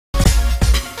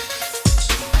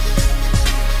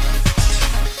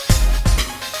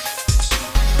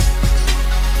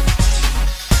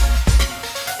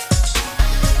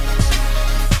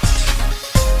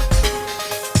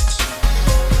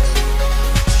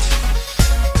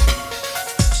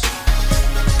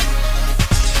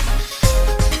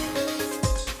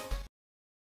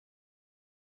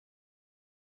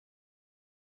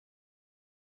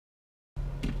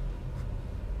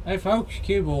Hey folks,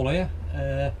 Cueball here.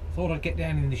 Thought I'd get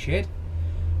down in the shed.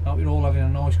 Hope you're all having a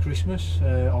nice Christmas.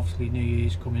 Obviously New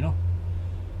Year's coming up.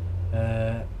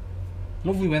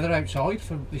 Lovely weather outside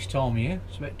for this time of year.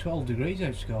 It's about 12 degrees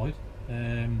outside.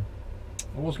 I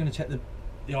was going to take the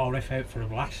RF out for a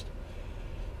blast,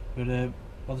 but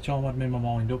by the time I'd made my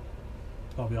mind up,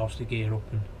 I'll be asked to gear up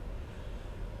and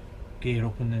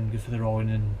then go for the ride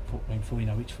and put me before you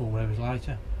know it's 4 hours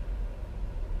later.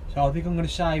 So I think I'm going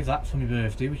to save that for my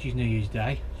birthday, which is New Year's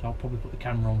Day. So I'll probably put the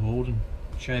camera on board and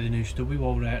show you the new stubby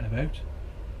while we're out and about.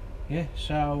 Yeah,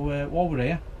 so while we're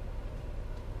here,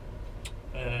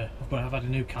 I've had a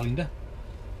new calendar,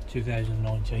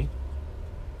 2019.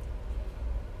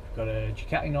 I've got a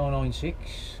Ducati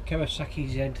 996,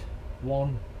 Kawasaki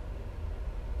Z1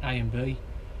 A and B,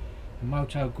 a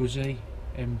Moto Guzzi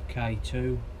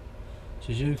MK2,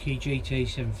 Suzuki GT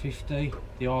 750,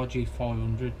 the RG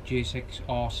 500, GSX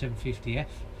R750F,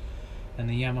 and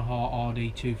the Yamaha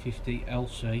RD 250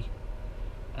 LC,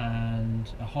 and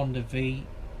a Honda VF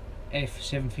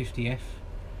 750F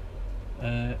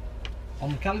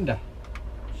on the calendar.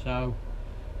 So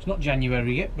it's not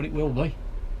January yet, but it will be.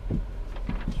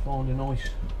 Let's find a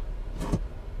nice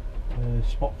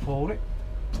spot for it.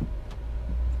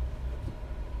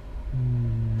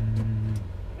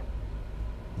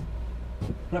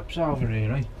 Perhaps over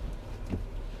here, eh?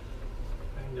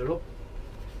 Hang her up.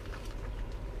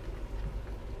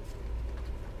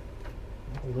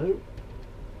 That'll do.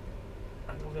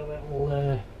 And we'll get a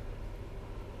little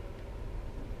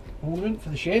ornament for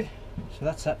the shed. So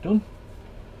that's that done.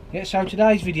 Yeah, so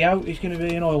today's video is going to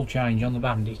be an oil change on the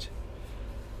Bandit.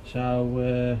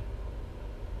 So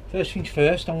first things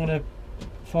first, I'm going to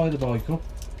fire the bike up,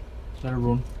 let it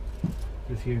run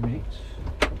for a few minutes.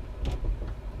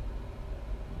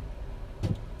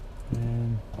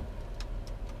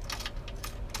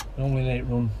 Normally let it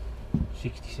run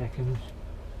 60 seconds,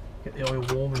 get the oil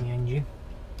warm in the engine.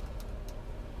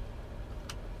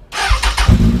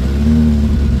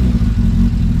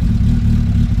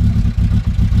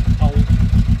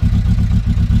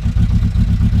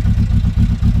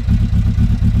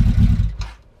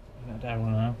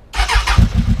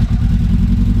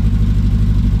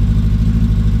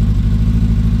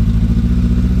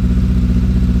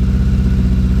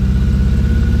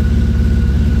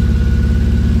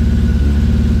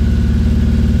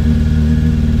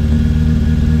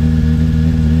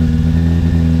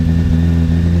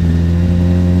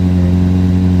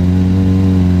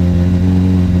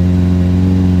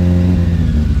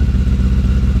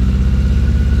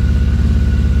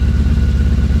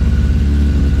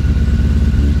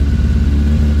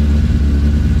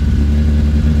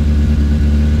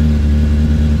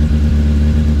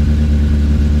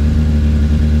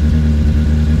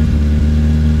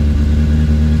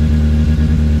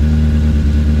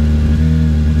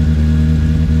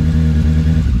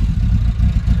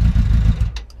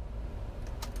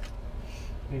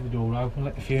 Leave the door open,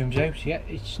 let the fumes out. Yeah,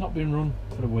 it's not been run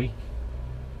for a week,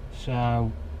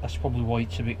 so that's probably why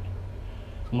it's a bit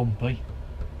lumpy.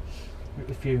 Let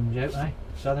the fumes out, eh?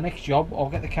 So the next job, I'll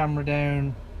get the camera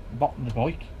down the bottom of the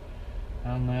bike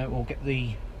and we'll get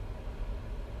the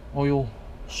oil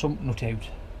sump nut out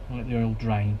and let the oil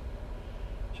drain.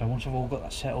 So once I've all got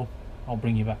that set up, I'll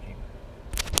bring you back in.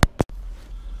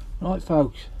 Right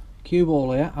folks,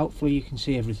 Cueball here. Hopefully you can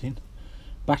see everything.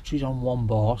 Battery's on 1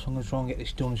 bar, so I'm going to try and get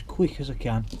this done as quick as I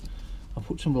can. I'll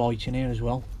put some light in here as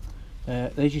well.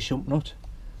 There's your sump nut,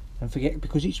 and forget,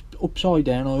 because it's upside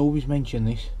down, I always mention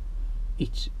this,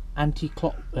 it's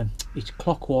it's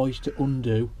clockwise to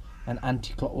undo and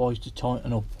anti-clockwise to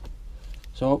tighten up.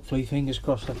 So hopefully, fingers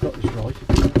crossed, I've got this right.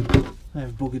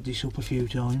 I've buggered this up a few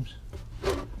times.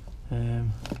 I'll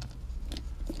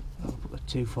put that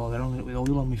too far there, I'm going to get with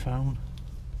oil on my phone.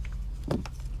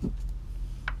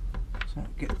 So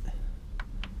get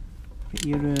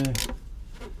your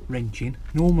wrench in.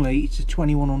 Normally it's a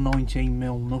 21 or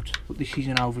 19mm nut, but this is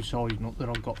an oversized nut that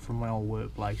I got from my old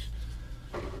workplace.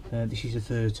 This is a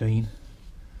 13.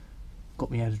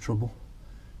 Got me out of trouble.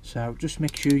 So just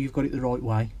make sure you've got it the right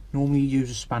way. Normally you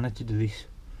use a spanner to do this,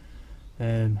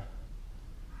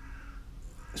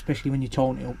 especially when you're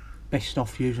tightening it up. Best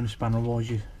off using a spanner, otherwise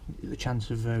you the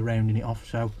chance of rounding it off.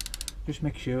 So just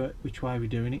make sure which way we're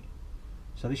doing it.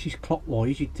 So this is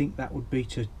clockwise, you'd think that would be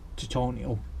to tighten it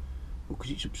up, but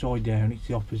because it's upside down it's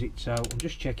the opposite. So I'm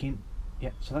just checking,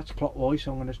 yeah, so that's clockwise,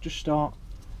 so I'm going to just start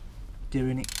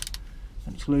doing it,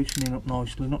 and it's loosening up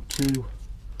nicely, not putting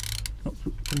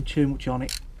too much on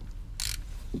it.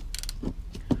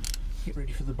 Get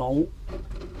ready for the bolt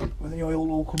when the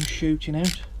oil all comes shooting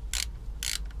out.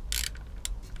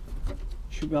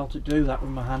 Should be able to do that with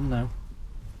my hand now.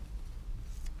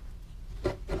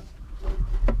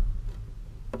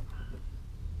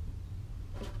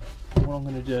 what I'm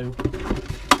going to do,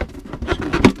 just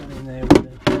going to put that in there with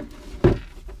it.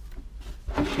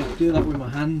 Actually, I'll do that with my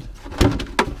hand.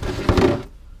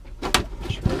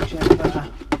 Should work out better.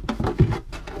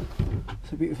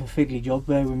 It's a bit of a fiddly job,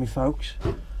 bear with me folks.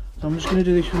 So I'm just going to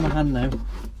do this with my hand now.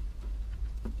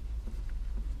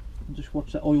 And just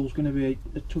watch that oil's going to be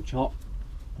a touch hot.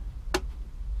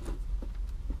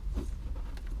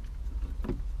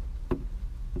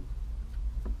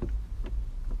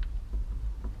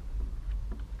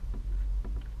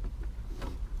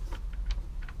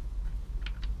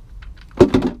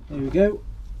 There we go.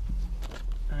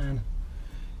 And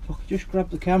if I could just grab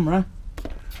the camera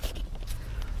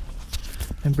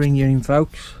and bring you in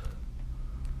folks.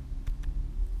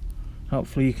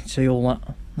 Hopefully you can see all that.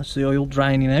 That's the oil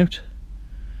draining out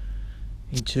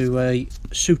into a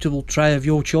suitable tray of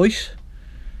your choice.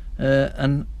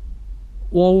 And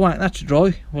while we wait that to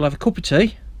dry, we'll have a cup of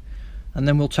tea and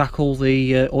then we'll tackle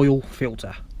the oil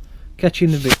filter. Catch you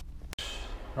in a bit.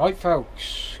 Right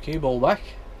folks, Cueball back.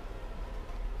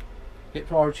 Get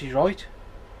priorities right.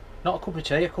 Not a cup of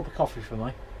tea, a cup of coffee for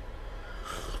me.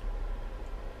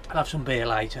 I'll have some beer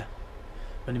later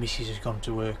when the missus has gone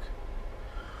to work.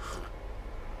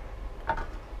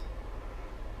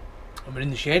 And we're in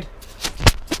the shed.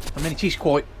 I mean, it is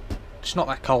quite, it's not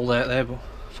that cold out there, but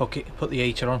fuck it, put the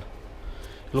heater on.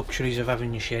 Luxuries of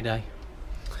having your shed, eh?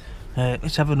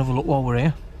 Let's have another look while we're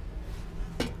here.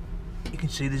 You can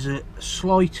see there's a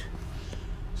slight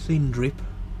thin drip.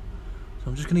 So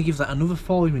I'm just going to give that another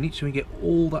 5 minutes so we get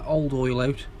all that old oil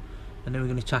out, and then we're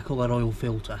going to tackle that oil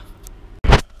filter.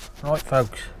 Right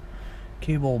folks,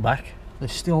 Cueball back.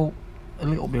 There's still a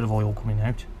little bit of oil coming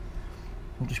out.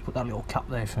 I'll just put that little cap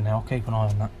there for now, I'll keep an eye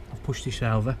on that. I've pushed this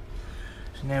over.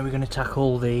 So now we're going to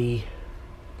tackle the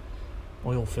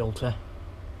oil filter.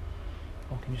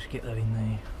 I can just get that in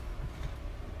there.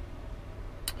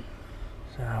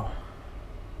 So,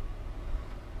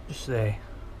 just there.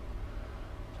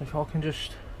 So if I can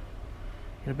just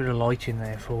get a bit of light in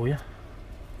there for you.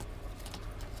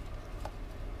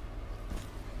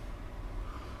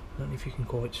 I don't know if you can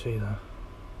quite see that.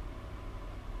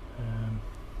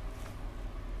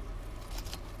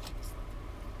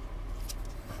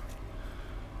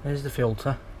 There's the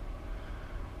filter.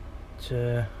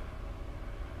 I'm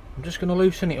just going to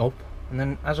loosen it up, and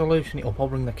then as I loosen it up I'll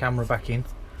bring the camera back in.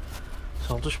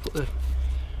 So I'll just put the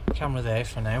camera there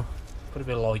for now. Put a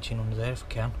bit of light in under there if I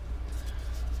can.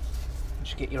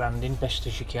 Just get your hand in best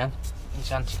as you can.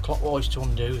 It's anti-clockwise to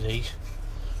undo these.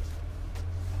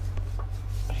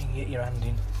 You can get your hand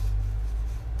in.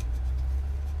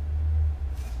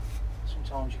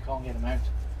 Sometimes you can't get them out.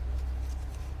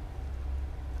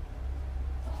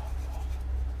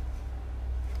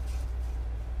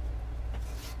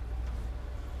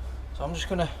 So I'm just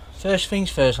gonna, first things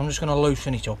first, I'm just gonna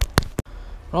loosen it up.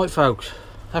 Right folks,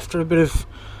 after a bit of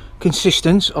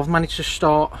consistence I've managed to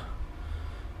start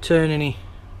turning it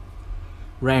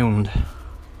round.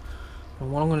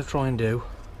 And what I'm going to try and do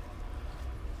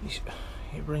is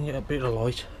bring it a bit of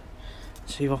light,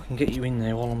 see if I can get you in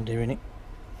there while I'm doing it.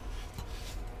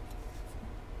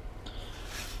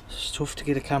 It's tough to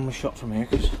get a camera shot from here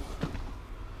because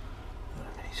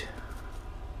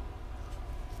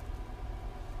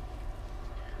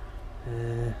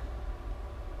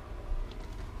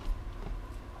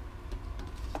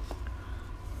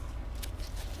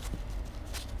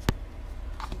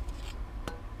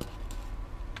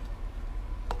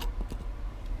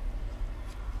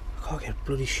I can't get a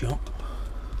bloody shot.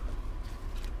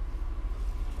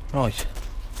 Right.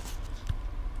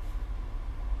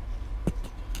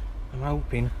 I'm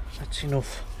hoping that's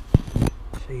enough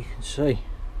so you can see.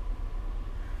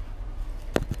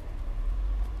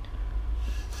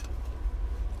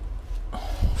 Oh,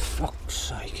 fuck's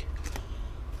sake.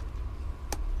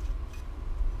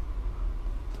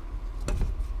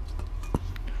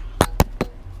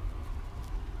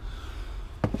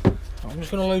 I'm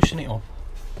just going to loosen it up.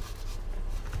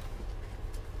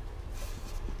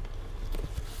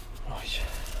 Right,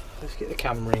 let's get the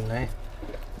camera in there.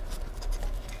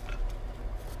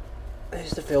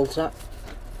 There's the filter.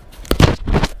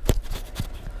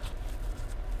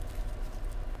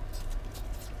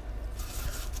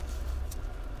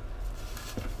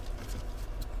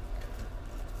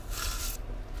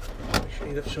 Make sure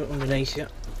you've got something underneath you.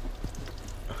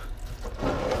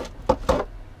 You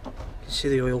can see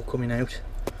the oil coming out.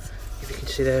 If you can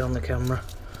see there on the camera.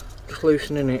 Just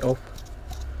loosening it up.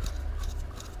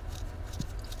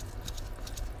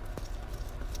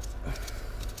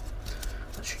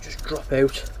 That should just drop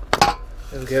out.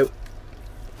 There we go.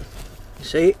 You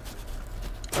see it?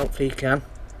 Hopefully you can.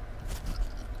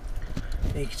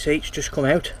 You can see it's just come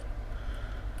out.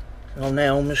 Well,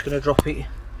 now I'm just going to drop it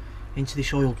into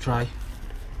this oil tray.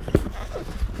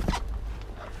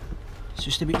 It's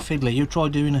just a bit fiddly. You try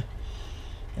doing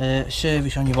a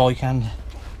service on your bike and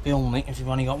filming it if you've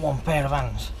only got one pair of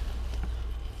hands.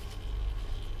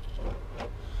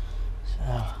 So,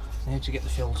 I need to get the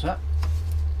filter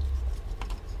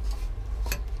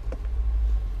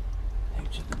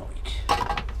out of the bike.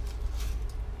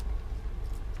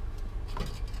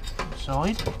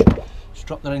 Side. Just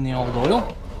drop that in the old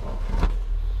oil.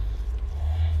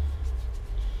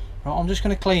 Right, I'm just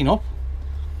going to clean up,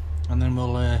 and then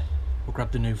we'll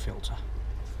grab the new filter.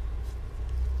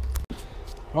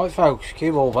 Right folks,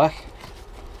 Cueball back.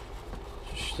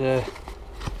 Just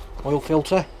oil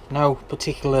filter, no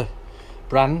particular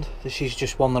brand. This is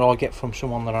just one that I get from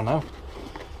someone that I know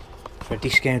for a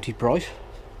discounted price.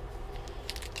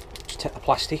 Just take the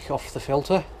plastic off the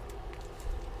filter.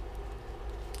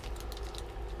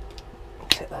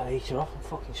 Take that heater off. I'm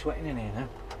fucking sweating in here now.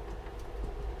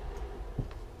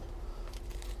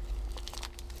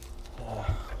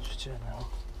 Just turn that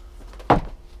on.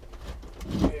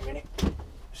 Wait a minute.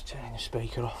 Just turning the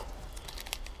speaker off.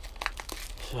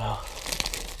 So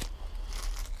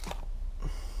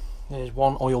there's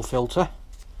one oil filter.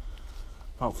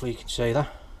 Hopefully you can see that.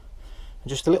 And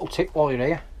just a little tip while you're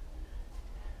here.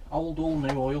 Old oil,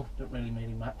 new oil, don't really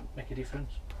make a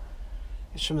difference.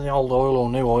 Get some of the old oil or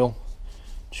new oil.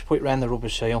 Just put it around the rubber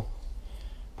seal.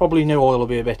 Probably new oil will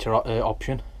be a better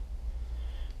option.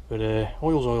 But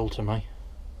oil's oil to me.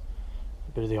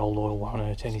 A bit of the old oil won't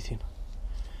hurt anything.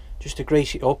 Just to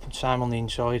grease it up and same on the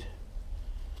inside.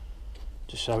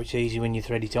 Just so it's easy when you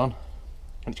thread it on.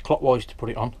 And it's clockwise to put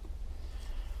it on.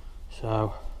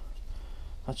 So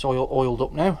that's oiled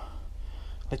up now.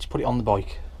 Let's put it on the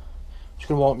bike. Just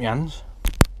going to wipe my hands.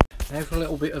 Now for a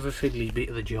little bit of a fiddly bit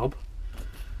of the job.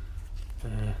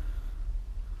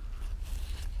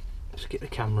 Let's get the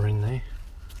camera in there.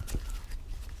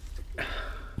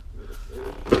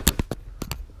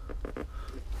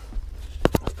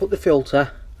 I've put the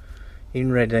filter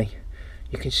in ready.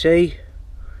 You can see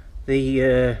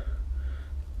the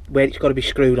where it's got to be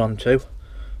screwed onto.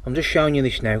 I'm just showing you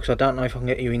this now because I don't know if I can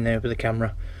get you in there with the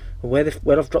camera. But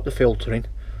where I've dropped the filter in,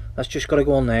 that's just got to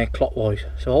go on there clockwise.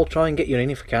 So I'll try and get you in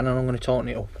if I can, and I'm going to tighten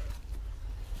it up.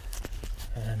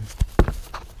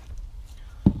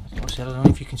 Like I said, I don't know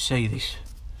if you can see this.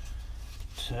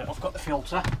 So I've got the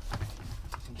filter.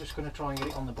 I'm just going to try and get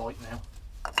it on the bike now.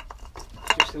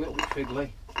 It's just a little bit fiddly.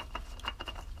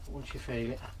 But once you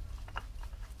feel it,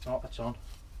 oh, that's on.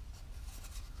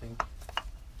 I think.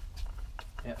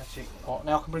 Yeah, that's it. Oh,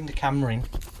 now I can bring the camera in.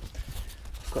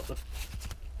 I've got the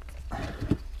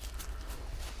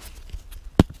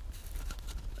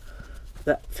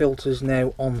that filter's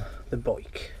now on the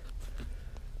bike.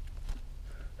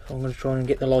 So I'm going to try and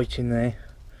get the light in there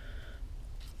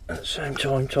at the same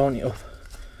time, tighten it up.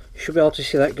 You should be able to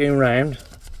see that going round.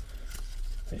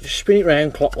 Just spin it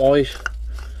round clockwise,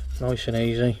 nice and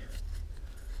easy,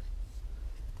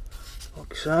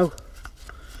 like so.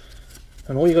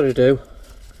 And all you got to do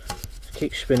is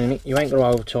keep spinning it. You ain't got to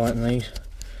over tighten these.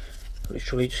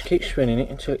 Literally just keep spinning it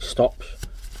until it stops.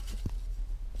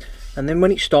 And then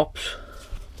when it stops,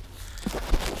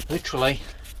 literally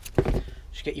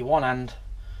just get your one hand,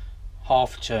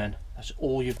 half a turn. That's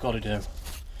all you've got to do.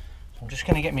 So I'm just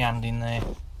going to get my hand in there,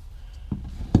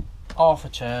 half a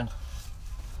turn,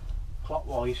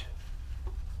 clockwise,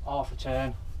 half a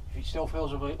turn. If it still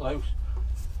feels a bit loose,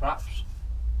 perhaps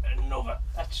another.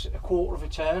 That's a quarter of a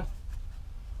turn.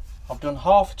 I've done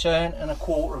half a turn and a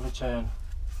quarter of a turn,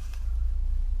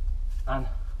 and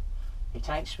it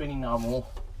ain't spinning no more.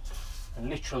 And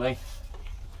literally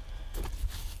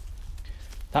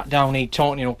that don't need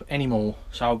tightening up anymore.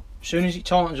 So as soon as it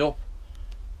tightens up,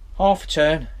 half a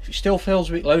turn. If it still feels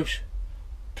a bit loose,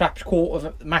 perhaps quarter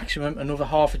of a maximum, another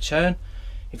half a turn.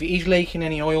 If it is leaking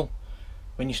any oil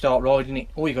when you start riding it,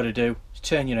 all you got to do is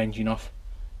turn your engine off,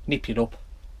 nip it up,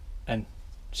 and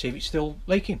see if it's still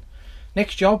leaking.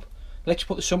 Next job, let's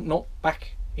put the sump nut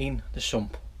back in the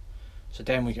sump. So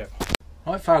down we go.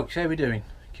 Right folks, how we doing?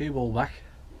 Cueball back.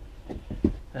 Just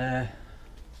a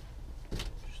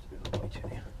bit of light in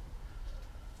here.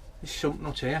 This sump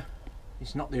nut here,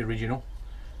 it's not the original.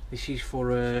 This is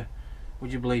for,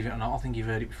 would you believe it or not, I think you've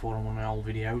heard it before on one of my old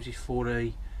videos, it's for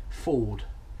a Ford.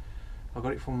 I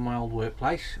got it from my old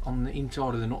workplace. On the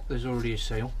inside of the nut there's already a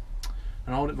seal.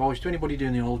 And I would advise to anybody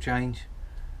doing the oil change,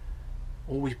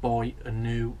 always buy a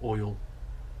new oil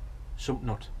sump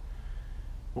nut.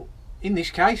 But in this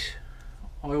case,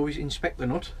 I always inspect the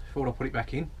nut before I put it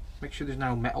back in, make sure there's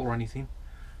no metal or anything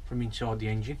from inside the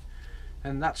engine,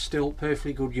 and that's still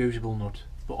perfectly good usable nut.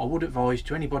 But I would advise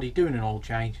to anybody doing an oil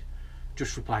change,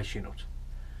 just replace your nut.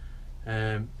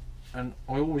 And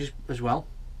I always, as well,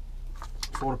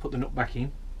 before I put the nut back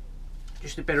in,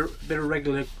 just a bit of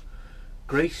regular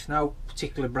grease, no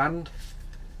particular brand,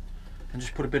 and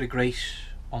just put a bit of grease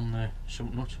on the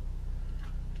sump nut,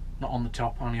 not on the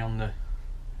top, only on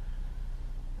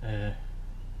the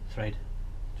thread.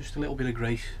 Just a little bit of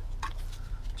grease,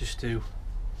 just to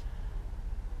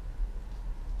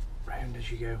round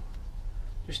as you go,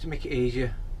 just to make it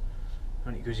easier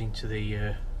when it goes into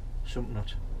the sump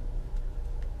nut.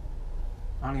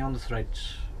 Only on the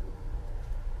threads.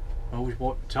 Always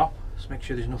wipe the top, just make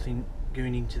sure there's nothing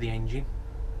going into the engine.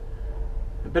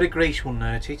 A bit of grease won't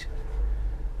hurt it,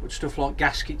 but stuff like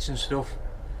gaskets and stuff,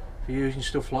 if you're using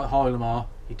stuff like Hylamar,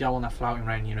 you don't want that floating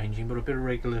around your engine, but a bit of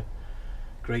regular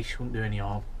grease won't do any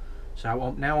harm.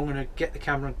 So now I'm going to get the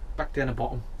camera back down the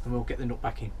bottom and we'll get the nut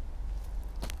back in.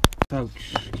 Folks,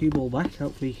 cue ball back,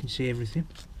 hopefully you can see everything.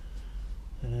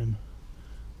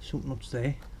 Sump nuts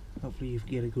there, hopefully you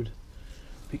get a good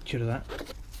picture of that.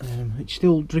 It's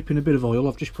still dripping a bit of oil.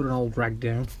 I've just put an old rag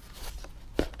down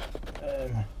so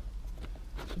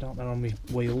don't get on my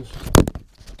wheels.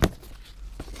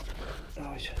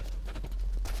 Right.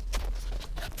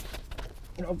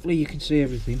 Hopefully you can see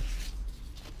everything.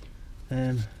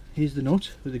 Here's the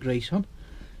nut with the grease on,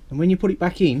 and when you put it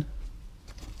back in,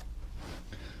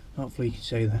 hopefully you can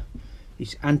see that,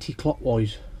 it's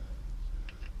anti-clockwise.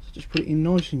 So just put it in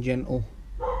nice and gentle,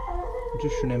 and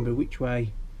just remember which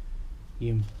way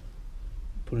you're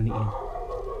putting it in.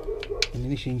 And in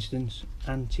this instance,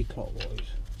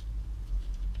 anti-clockwise.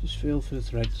 Just feel for the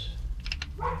threads.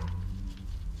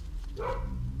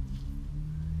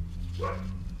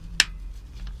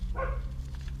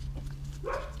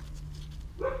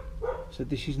 So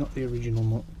this is not the original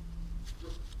nut.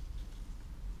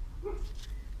 I'm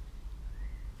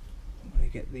going to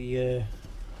get the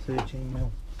 13mm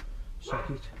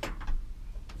socket.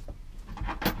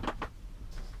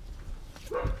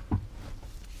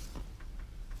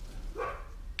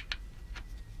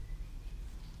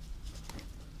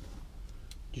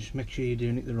 Just make sure you're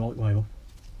doing it the right way up.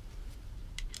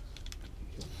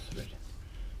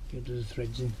 Get the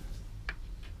threads in.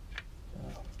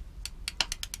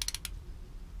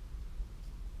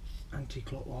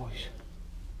 Anti-clockwise.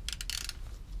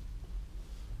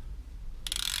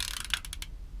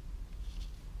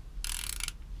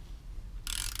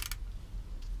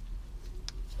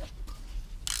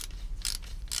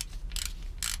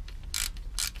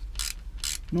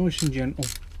 Nice and gentle.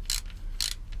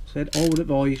 Said I would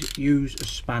advise use a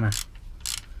spanner.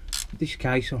 In this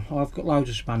case I've got loads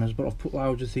of spanners, but I've put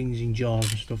loads of things in jars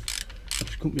and stuff. I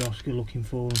just couldn't be asked looking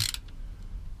for them.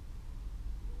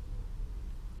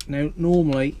 Now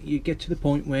normally you get to the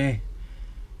point where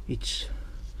it's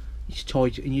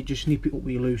tight and you just nip it up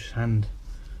with your loose hand.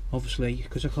 Obviously,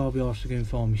 because I can't be asked to go and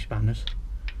find my spanners,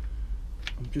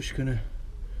 I'm just going to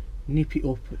nip it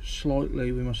up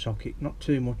slightly with my socket, not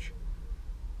too much,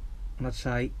 and I'd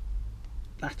say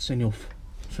that's enough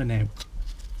for now.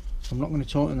 I'm not going to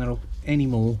tighten that up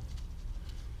anymore.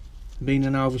 Being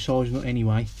an oversized nut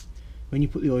anyway, when you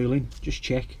put the oil in, just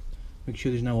check, make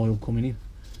sure there's no oil coming in.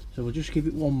 So we'll just give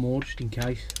it one more just in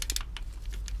case,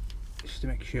 just to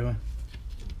make sure.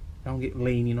 Don't get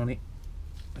leaning on it.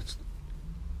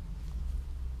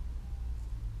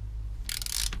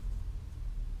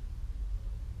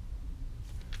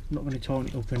 I'm not going to tighten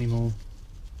it up anymore.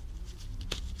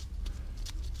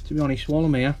 To be honest, while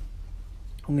I'm here,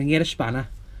 I'm going to get a spanner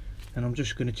and I'm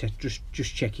just going to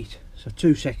just check it. So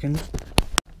 2 seconds.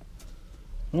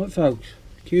 Right folks,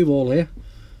 cue ball here.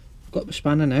 I've got the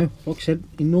spanner now. Like I said,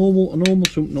 a normal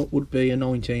sump nut would be a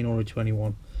 19 or a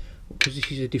 21. Because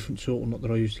this is a different sort of nut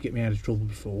that I used to get me out of trouble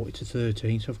before. It's a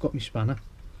 13, so I've got my spanner.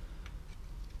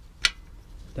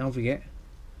 Don't forget,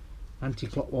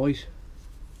 anti-clockwise.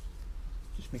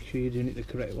 Just make sure you're doing it the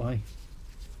correct way.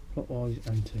 Clockwise,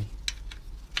 anti.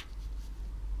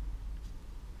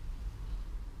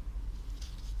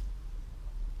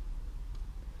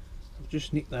 I've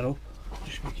just nicked that up.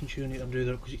 Just making sure I don't do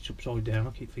that because it's upside down.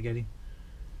 I keep forgetting.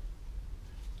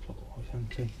 Clockwise,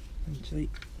 anti, anti.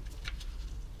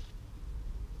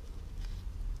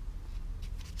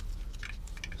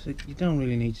 So you don't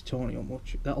really need to tighten it up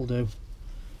much. That'll do.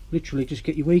 Literally, just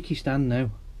get your weakest hand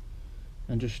now,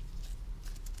 and just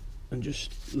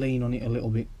lean on it a little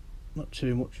bit, not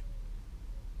too much.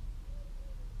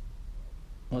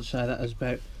 I'd say that is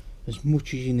about as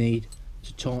much as you need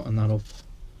to tighten that up.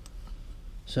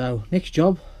 So next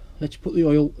job, let's put the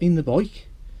oil in the bike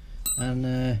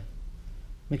and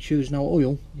make sure there's no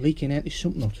oil leaking out this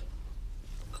sump nut.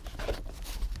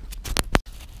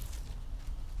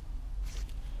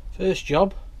 First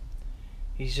job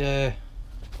is get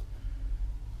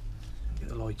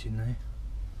the light in there,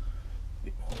 a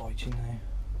bit more light in there.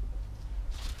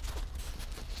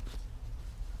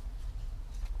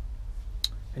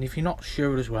 And if you're not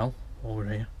sure as well, over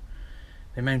here,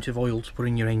 the amount of oil to put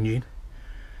in your engine,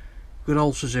 good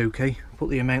old Suzuki, put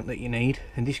the amount that you need.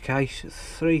 In this case,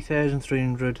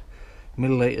 3,300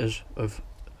 millilitres of,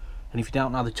 and if you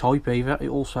don't know the type either, it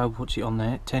also puts it on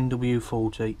there,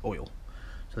 10W40 oil.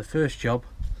 So the first job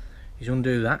is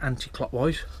undo that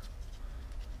anti-clockwise.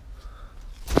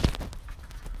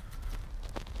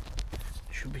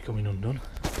 Should be coming undone.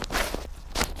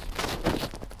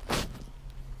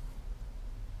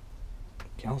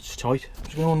 Okay, that's tight. I'm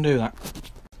just going to undo that.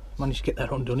 Managed to get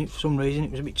that undone. For some reason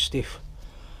it was a bit stiff.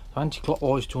 So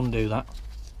anti-clockwise to undo that.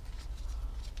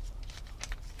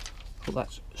 Put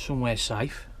that somewhere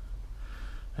safe.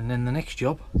 And then the next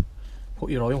job,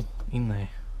 put your oil in there.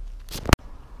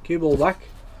 Cueball back.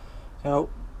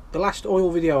 So the last oil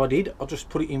video I did, I just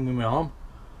put it in with my arm.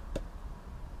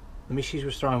 The missus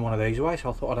was throwing one of these away,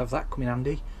 so I thought I'd have that come in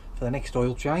handy for the next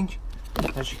oil change.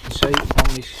 As you can see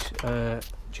on this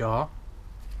jar,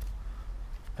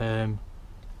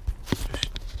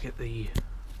 just get the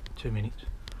 2 minutes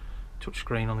touch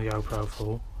screen on the GoPro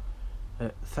 4,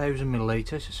 1000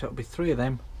 millilitres, so it'll be 3 of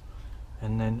them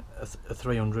and then a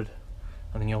 300,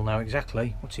 and then you'll know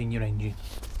exactly what's in your engine.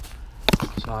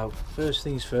 So first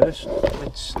things first,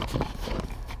 let's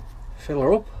fill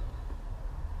her up.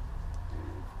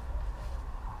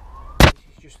 This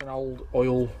is just an old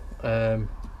oil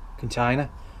container.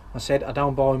 I said I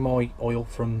don't buy my oil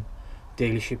from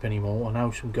dealership anymore. I know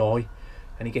some guy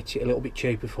and he gets it a little bit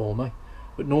cheaper for me,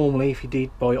 but normally if you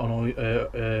did buy it on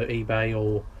eBay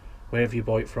or wherever you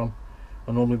buy it from,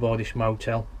 I normally buy this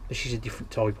Motel. This is a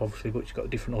different type obviously, but it's got a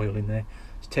different oil in there.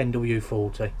 It's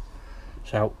 10W40.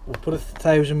 So we'll put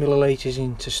 1000 millilitres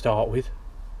in to start with.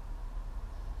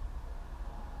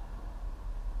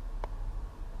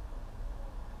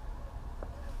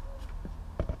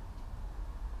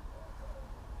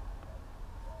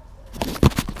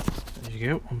 There you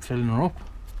go, I'm filling her up.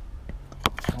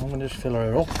 So I'm going to just fill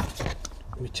her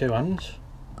up with 2 hands.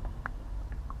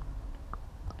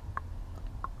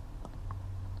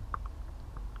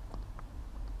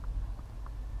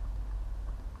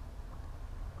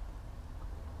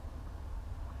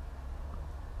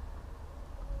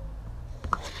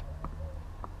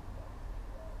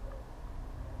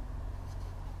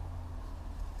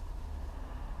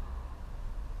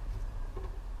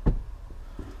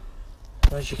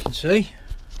 As you can see,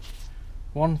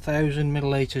 1000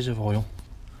 millilitres of oil.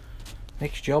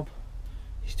 Next job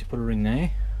is to put her in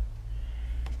there.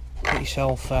 Get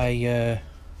yourself a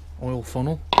oil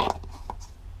funnel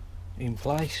in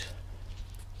place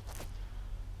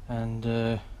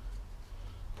and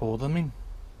pour them in.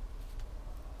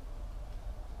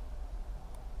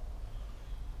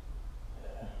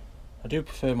 I do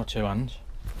prefer my 2 hands,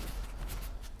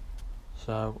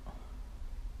 so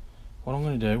what I'm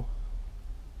going to do,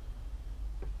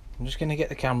 I'm just going to get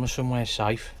the camera somewhere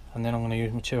safe and then I'm going to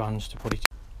use my 2 hands to put it.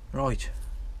 Right,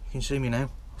 you can see me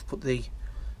now. I've put the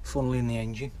funnel in the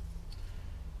engine.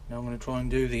 Now I'm going to try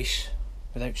and do this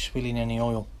without spilling any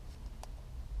oil.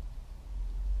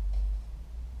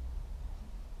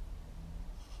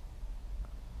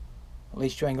 At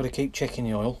least you ain't got to keep checking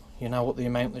the oil. You know what the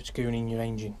amount that's going in your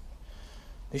engine.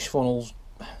 This funnel's,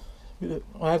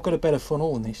 I've got a better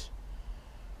funnel than this.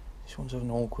 This one's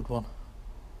an awkward one.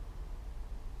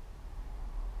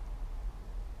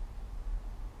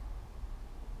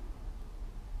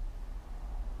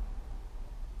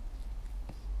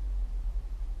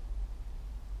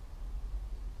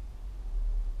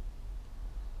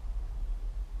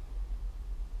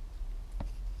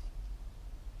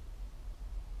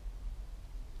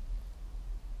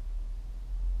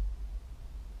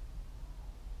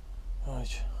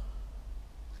 Right,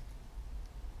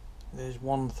 there's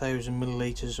 1000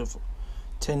 millilitres of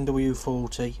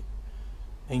 10W40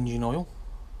 engine oil.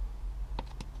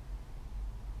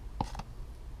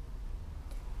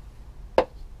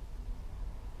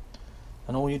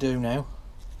 And all you do now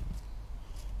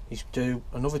is do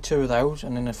another 2 of those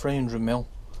and then a 300ml,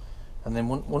 and then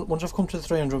once I've come to the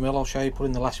 300ml I'll show you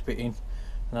putting the last bit in, and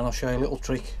then I'll show you a little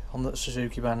trick on the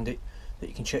Suzuki Bandit that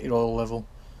you can check your oil level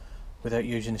without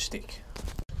using a stick.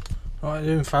 Right,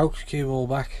 doing folks, Cueball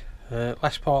back.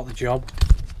 Last part of the job.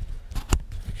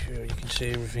 Make sure you can see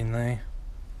everything there.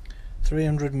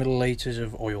 300 millilitres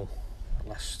of oil.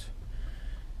 Last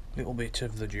little bit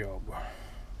of the job.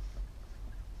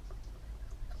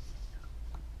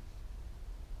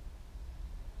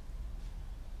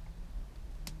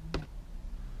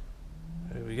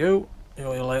 There we go. The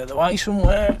oil out of the way. away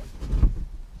somewhere.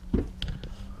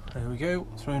 There we go,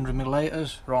 300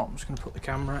 millilitres. Right, I'm just going to put the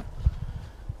camera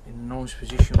in a nice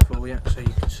position for you so you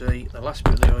can see the last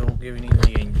bit of the oil going in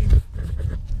the engine.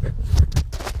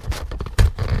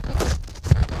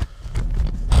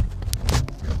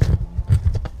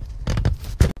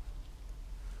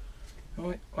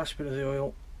 Right, last bit of the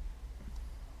oil.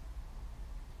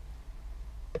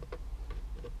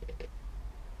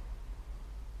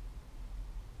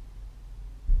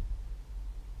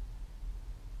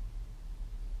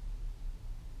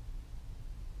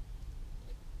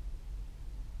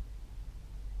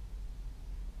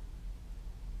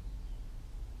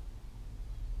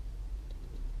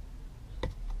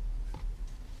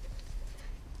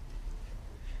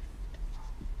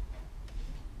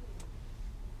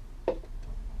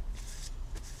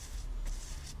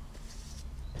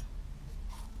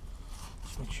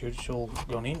 Make sure it's all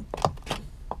gone in. You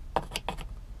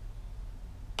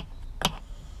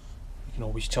can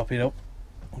always top it up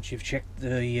once you've checked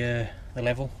the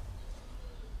level.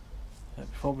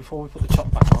 Before we put the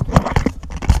top back on,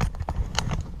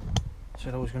 I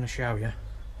said I was going to show you.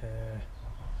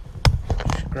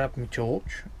 Just grab my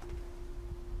torch.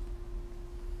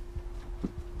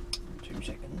 2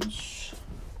 seconds.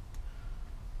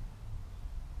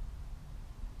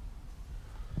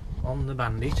 On the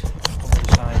Bandit, on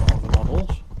the side of the models,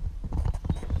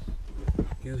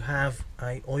 you have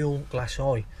a oil glass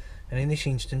eye, and in this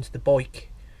instance the bike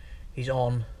is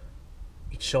on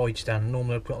its side stand.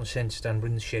 Normally I put it on the centre stand, but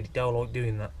in the shed it don't like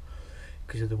doing that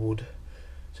because of the wood.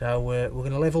 So we're going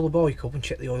to level the bike up and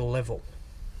check the oil level.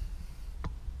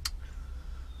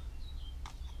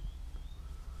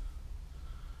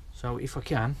 So if I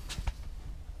can,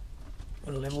 I'm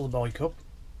going to level the bike up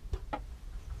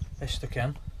best I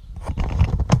can. So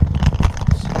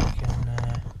I can,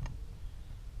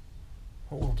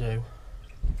 what we'll do,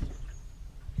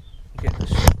 get the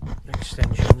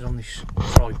extensions on this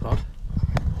tripod.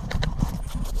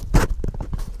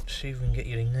 See if we can get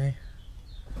you in there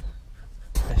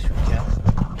best we can.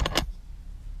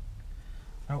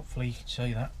 Hopefully you can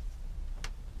see that.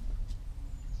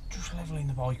 Just leveling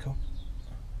the bike up,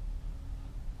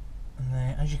 and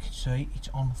there, as you can see, it's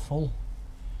on full.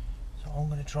 So I'm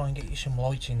going to try and get you some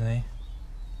light in there.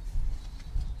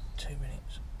 2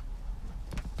 minutes.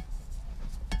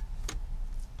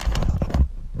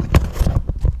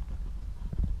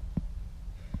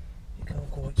 You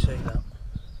can't quite see that.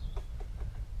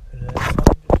 But,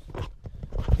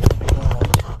 just get more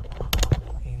light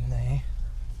in there.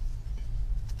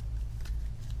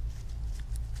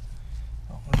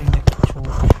 I'm going to bring the torch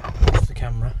off the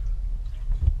camera.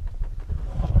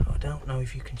 I don't know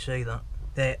if you can see that.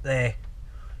 There,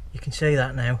 you can see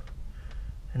that now,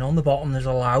 and on the bottom there's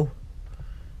a low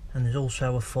and there's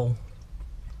also a full.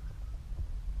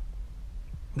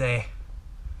 There,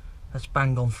 that's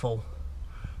bang on full.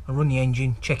 I'll run the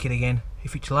engine, check it again.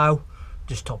 If it's low,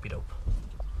 just top it up.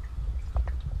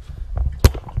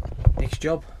 Next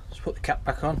job, let's put the cap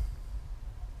back on.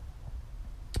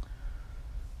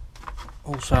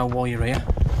 Also while you're here,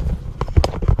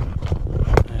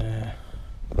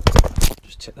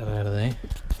 take that out of there.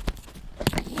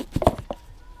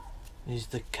 Is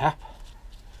the cap.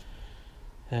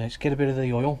 Let's get a bit of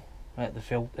the oil at the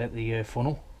funnel. Let's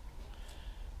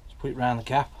put it round the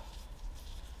cap,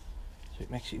 so it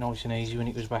makes it nice and easy when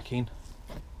it goes back in.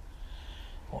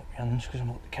 Wipe my hands because I'm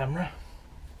at the camera.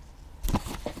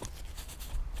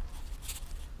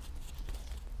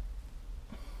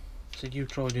 So you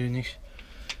try doing this.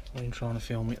 I'm trying to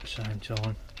film it at the same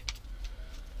time.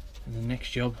 And the next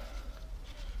job,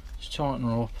 just tighten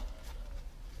her up,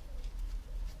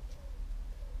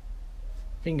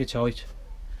 finger tight.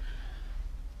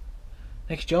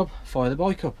 Next job, fire the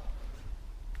bike up.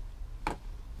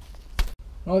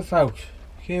 Right folks,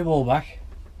 Cueball back.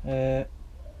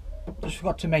 Just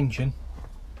forgot to mention,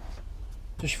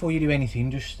 just before you do anything,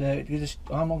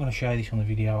 I'm not going to show this on the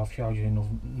video, I've showed you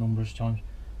a number of times.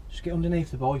 Just get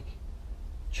underneath the bike,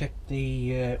 check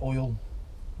the oil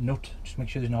nut, just make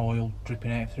sure there's no oil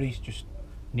dripping out. If there is, just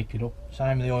nip it up.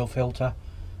 Same with the oil filter.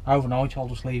 Overnight I'll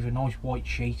just leave a nice white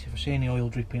sheet. If I see any oil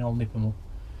dripping, I'll nip them up.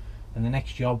 And the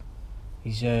next job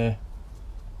is fire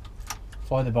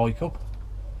the bike up.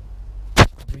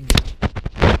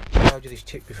 I showed you this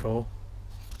tip before.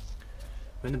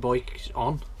 When the bike's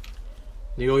on,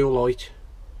 the oil light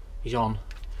is on.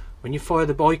 When you fire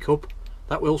the bike up,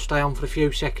 that will stay on for a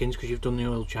few seconds because you've done the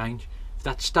oil change. If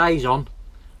that stays on,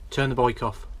 turn the bike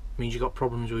off. It means you've got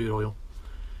problems with your oil.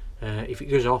 If it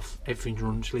goes off, everything's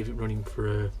running, just leave it running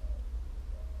for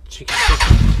 60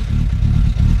 seconds.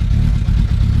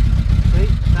 See,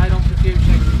 stayed on for a few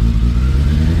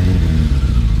seconds.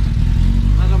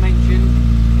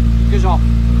 goes off.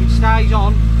 If it stays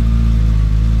on,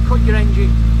 cut your engine.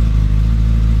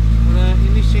 But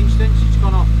in this instance, it's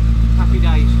gone off. Happy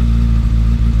days.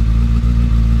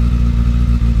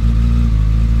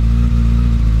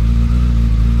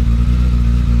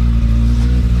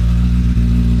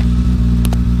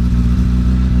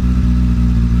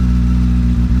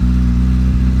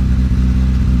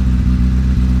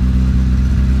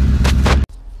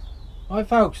 Right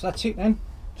folks, that's it then.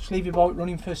 Just leave your bike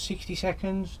running for 60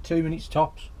 seconds, 2 minutes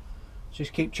tops.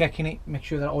 Just keep checking it, make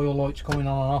sure that oil light's coming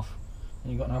on and off,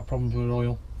 and you've got no problems with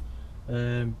oil.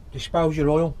 Dispose your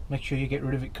oil, make sure you get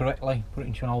rid of it correctly, put it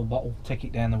into an old bottle, take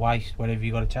it down the waste, wherever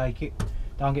you got to take it.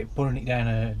 Don't get putting it down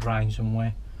a drain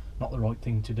somewhere, not the right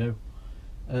thing to do.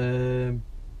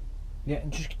 Yeah,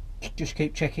 and just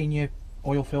keep checking your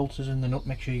oil filters and the nut,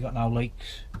 make sure you got no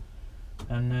leaks.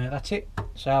 And that's it.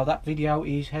 So that video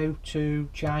is how to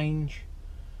change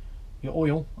your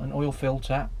oil and oil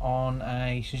filter on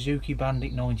a Suzuki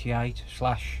Bandit 98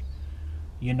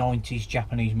 / your 90s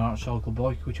Japanese motorcycle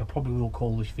bike, which I probably will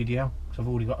call this video because I've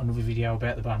already got another video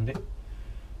about the Bandit.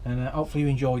 And hopefully you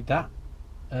enjoyed that.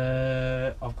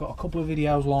 I've got a couple of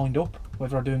videos lined up,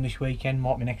 whether I do them this weekend,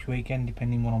 might be next weekend,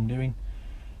 depending what I'm doing.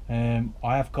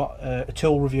 I have got a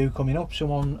tool review coming up.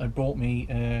 Someone had brought me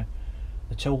a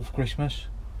tool for Christmas,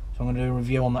 so I'm going to do a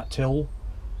review on that tool.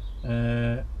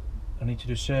 I need to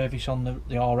do service on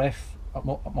the RF.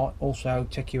 I might also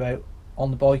take you out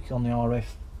on the bike on the RF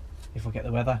if I get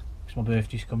the weather, because my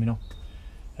birthday's coming up.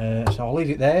 So I'll leave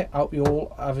it there. Hope you're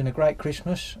all having a great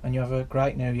Christmas and you have a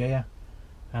great New Year,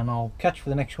 and I'll catch you for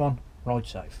the next one. Ride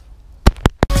safe.